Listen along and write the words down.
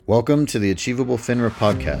Welcome to the Achievable FINRA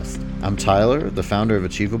podcast. I'm Tyler, the founder of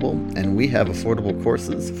Achievable, and we have affordable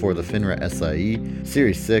courses for the FINRA SIE,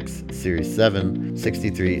 Series 6, Series 7,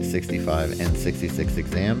 63, 65, and 66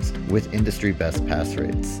 exams with industry best pass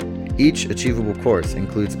rates. Each Achievable course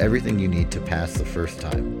includes everything you need to pass the first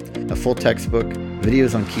time. A full textbook,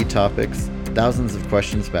 videos on key topics, thousands of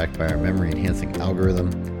questions backed by our memory-enhancing algorithm,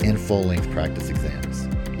 and full-length practice exams.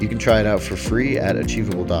 You can try it out for free at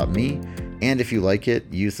achievable.me. And if you like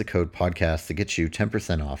it, use the code podcast to get you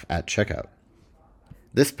 10% off at checkout.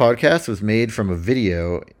 This podcast was made from a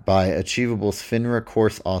video by Achievable's FINRA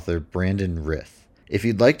course author, Brandon Rith. If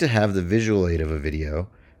you'd like to have the visual aid of a video,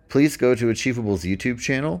 please go to Achievable's YouTube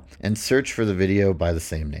channel and search for the video by the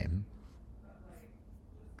same name.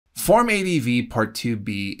 Form ADV Part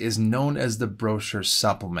 2B is known as the brochure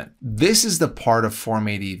supplement. This is the part of Form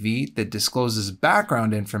ADV that discloses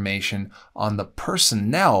background information on the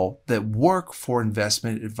personnel that work for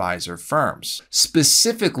investment advisor firms.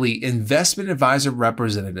 Specifically, investment advisor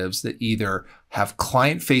representatives that either have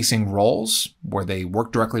client-facing roles where they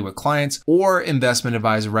work directly with clients, or investment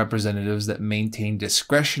advisor representatives that maintain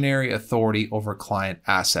discretionary authority over client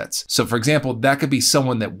assets. So for example, that could be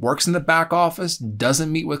someone that works in the back office,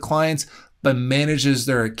 doesn't meet with clients, but manages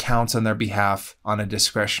their accounts on their behalf on a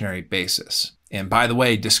discretionary basis. And by the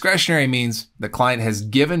way, discretionary means the client has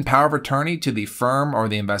given power of attorney to the firm or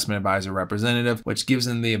the investment advisor representative, which gives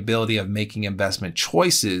them the ability of making investment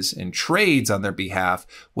choices and trades on their behalf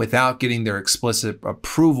without getting their explicit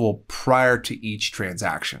approval prior to each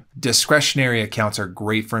transaction. Discretionary accounts are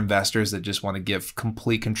great for investors that just want to give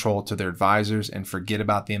complete control to their advisors and forget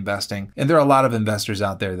about the investing. And there are a lot of investors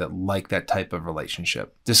out there that like that type of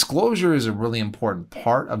relationship. Disclosure is a really important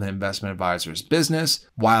part of an investment advisor's business,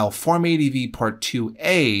 while Form ADV Part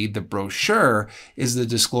 2A, the brochure, is the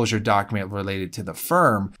disclosure document related to the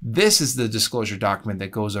firm. This is the disclosure document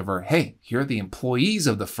that goes over, hey, here are the employees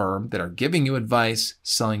of the firm that are giving you advice,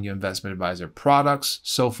 selling you investment advisor products,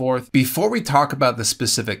 so forth. Before we talk about the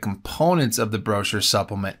specific components of the brochure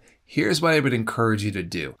supplement, here's what I would encourage you to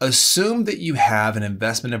do. Assume that you have an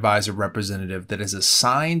investment advisor representative that is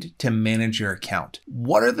assigned to manage your account.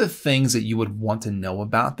 What are the things that you would want to know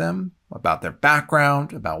about them? About their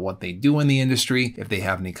background, about what they do in the industry, if they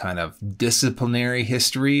have any kind of disciplinary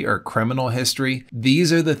history or criminal history.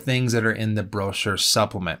 These are the things that are in the brochure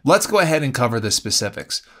supplement. Let's go ahead and cover the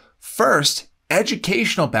specifics. First,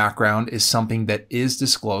 educational background is something that is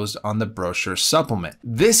disclosed on the brochure supplement.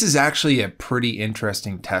 This is actually a pretty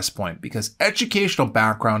interesting test point because educational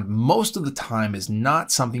background most of the time is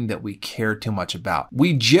not something that we care too much about.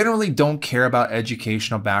 We generally don't care about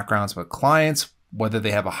educational backgrounds with clients, whether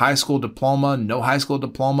they have a high school diploma, no high school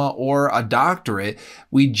diploma, or a doctorate.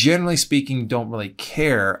 We generally speaking don't really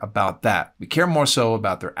care about that. We care more so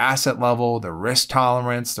about their asset level, their risk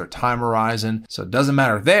tolerance, their time horizon. So it doesn't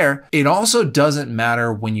matter there. It also doesn't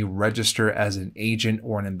matter when you register as an agent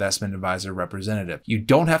or an investment advisor representative. You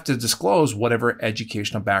don't have to disclose whatever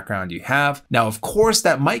educational background you have. Now, of course,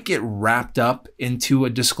 that might get wrapped up into a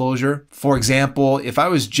disclosure. For example, if I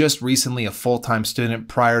was just recently a full-time student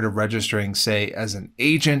prior to registering, say, as an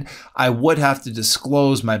agent, I would have to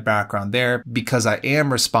disclose my background there because I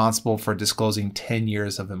am responsible for disclosing 10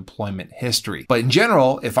 years of employment history. But in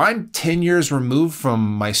general, if I'm 10 years removed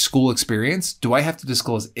from my school experience, do I have to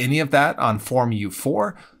disclose any of that on Form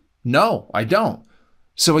U4? No, I don't.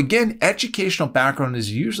 So again, educational background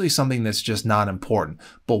is usually something that's just not important.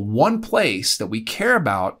 But one place that we care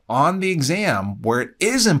about on the exam where it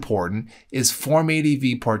is important is Form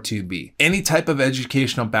ADV Part 2B. Any type of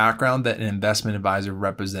educational background that an investment advisor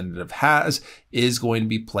representative has is going to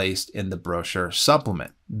be placed in the brochure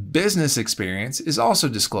supplement. Business experience is also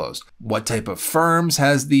disclosed. What type of firms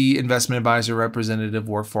has the investment advisor representative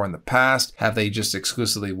worked for in the past? Have they just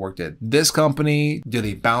exclusively worked at this company? Do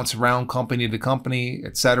they bounce around company to company,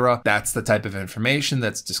 etc.? That's the type of information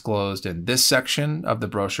that's disclosed in this section of the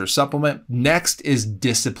brochure supplement. Next is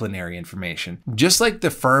disciplinary information. Just like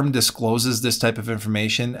the firm discloses this type of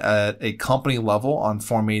information at a company level on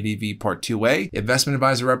Form ADV Part 2A, investment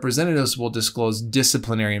advisor representatives will disclose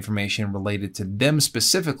disciplinary information related to them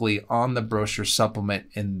specifically on the brochure supplement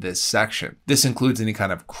in this section. This includes any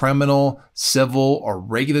kind of criminal, civil, or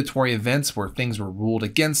regulatory events where things were ruled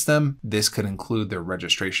against them. This could include their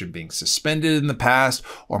registration being suspended in the past,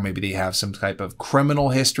 or maybe they have some type of criminal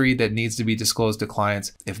history that needs to be disclosed to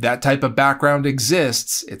clients. If that type of background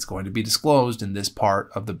exists, it's going to be disclosed in this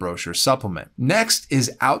part of the brochure supplement. Next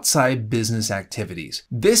is outside business activities.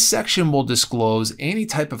 This section will disclose any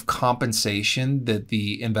type of compensation that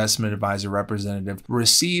the investment advisor representative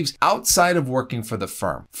receives outside of working for the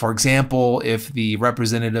firm. For example, if the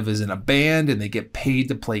representative is in a band band and they get paid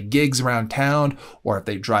to play gigs around town, or if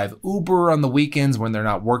they drive Uber on the weekends when they're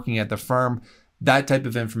not working at the firm. That type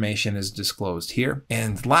of information is disclosed here.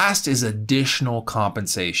 And last is additional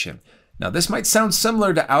compensation. Now, this might sound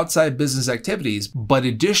similar to outside business activities, but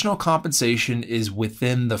additional compensation is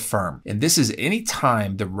within the firm. And this is any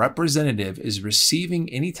time the representative is receiving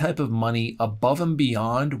any type of money above and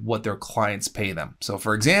beyond what their clients pay them. So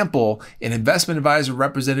for example, an investment advisor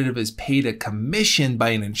representative is paid a commission by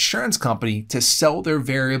an insurance company to sell their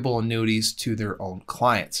variable annuities to their own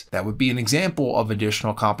clients. That would be an example of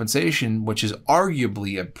additional compensation, which is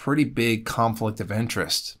arguably a pretty big conflict of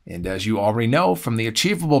interest. And as you already know from the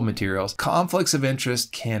Achievable materials, conflicts of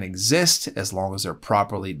interest can exist as long as they're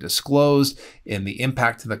properly disclosed and the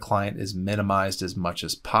impact to the client is minimized as much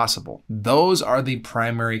as possible. Those are the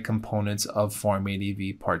primary components of Form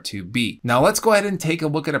ADV Part 2B. Now let's go ahead and take a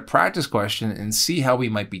look at a practice question and see how we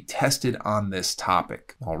might be tested on this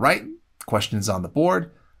topic. All right, questions on the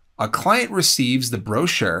board. A client receives the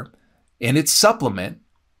brochure and its supplement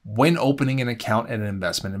when opening an account at an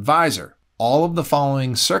investment advisor. All of the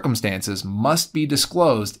following circumstances must be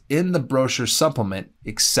disclosed in the brochure supplement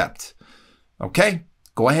except. Okay,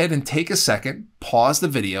 go ahead and take a second, pause the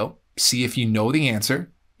video, see if you know the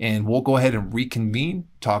answer, and we'll go ahead and reconvene,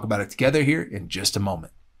 talk about it together here in just a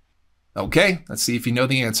moment. Okay, let's see if you know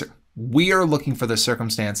the answer. We are looking for the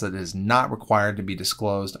circumstance that is not required to be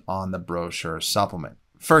disclosed on the brochure supplement.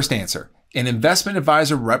 First answer, an investment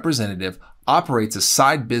advisor representative operates a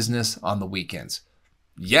side business on the weekends.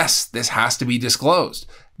 Yes, this has to be disclosed.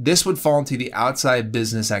 This would fall into the outside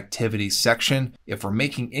business activities section. If we're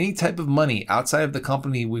making any type of money outside of the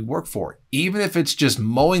company we work for, even if it's just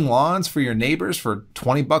mowing lawns for your neighbors for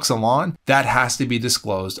 $20 a lawn, that has to be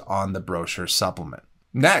disclosed on the brochure supplement.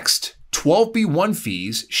 Next, 12B1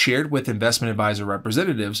 fees shared with investment advisor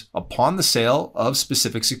representatives upon the sale of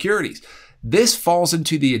specific securities. This falls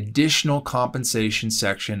into the additional compensation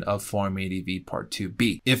section of Form ADV Part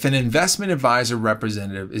 2B. If an investment advisor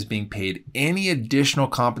representative is being paid any additional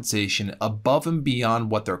compensation above and beyond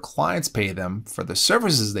what their clients pay them for the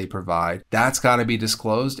services they provide, that's got to be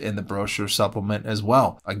disclosed in the brochure supplement as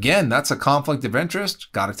well. Again, that's a conflict of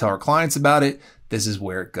interest. Got to tell our clients about it. This is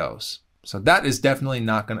where it goes. So that is definitely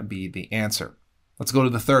not going to be the answer. Let's go to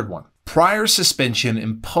the third one. Prior suspension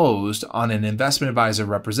imposed on an investment advisor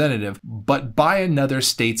representative, but by another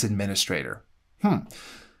state's administrator.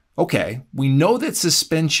 Okay, we know that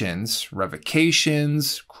suspensions,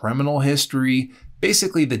 revocations, criminal history,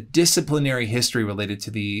 basically the disciplinary history related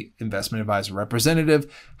to the investment advisor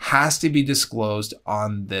representative has to be disclosed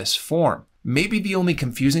on this form. Maybe the only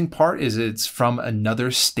confusing part is it's from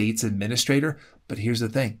another state's administrator. But here's the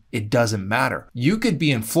thing, it doesn't matter. You could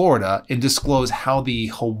be in Florida and disclose how the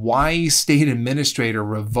Hawaii state administrator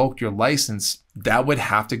revoked your license. That would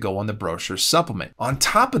have to go on the brochure supplement. On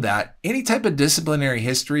top of that, any type of disciplinary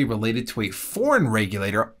history related to a foreign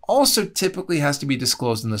regulator also typically has to be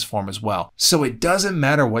disclosed in this form as well. So it doesn't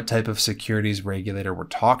matter what type of securities regulator we're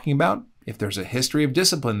talking about. If there's a history of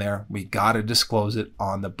discipline there, we got to disclose it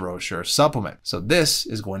on the brochure supplement. So this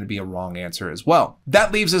is going to be a wrong answer as well.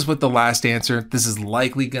 That leaves us with the last answer. This is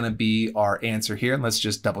likely going to be our answer here. Let's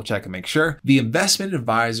just double check and make sure. The investment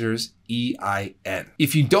advisor's EIN.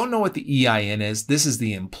 If you don't know what the EIN is, this is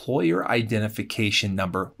the employer identification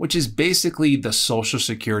number, which is basically the social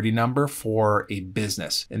security number for a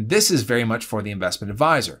business. And this is very much for the investment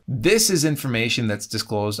advisor. This is information that's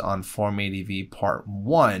disclosed on Form ADV Part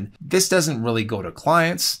 1. This doesn't really go to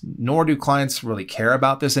clients, nor do clients really care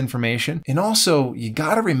about this information. And also, you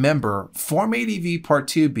got to remember, Form ADV Part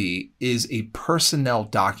 2B is a personnel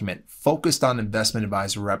document focused on investment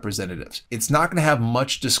advisor representatives. It's not going to have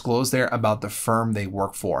much disclosed there about the firm they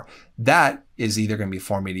work for. That is either going to be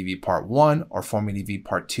Form ADV Part 1 or Form ADV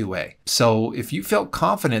Part 2A. So if you felt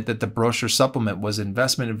confident that the brochure supplement was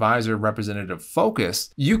investment advisor representative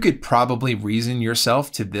focused, you could probably reason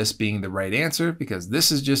yourself to this being the right answer because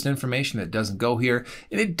this is just information that doesn't go here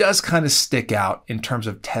and it does kind of stick out in terms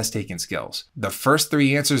of test taking skills. The first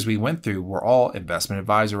three answers we went through were all investment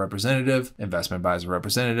advisor representative, investment advisor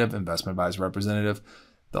representative, investment advisor representative.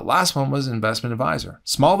 The last one was investment advisor.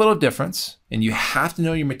 Small little difference, and you have to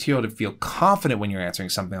know your material to feel confident when you're answering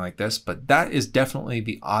something like this, but that is definitely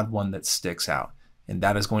the odd one that sticks out, and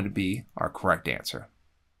that is going to be our correct answer.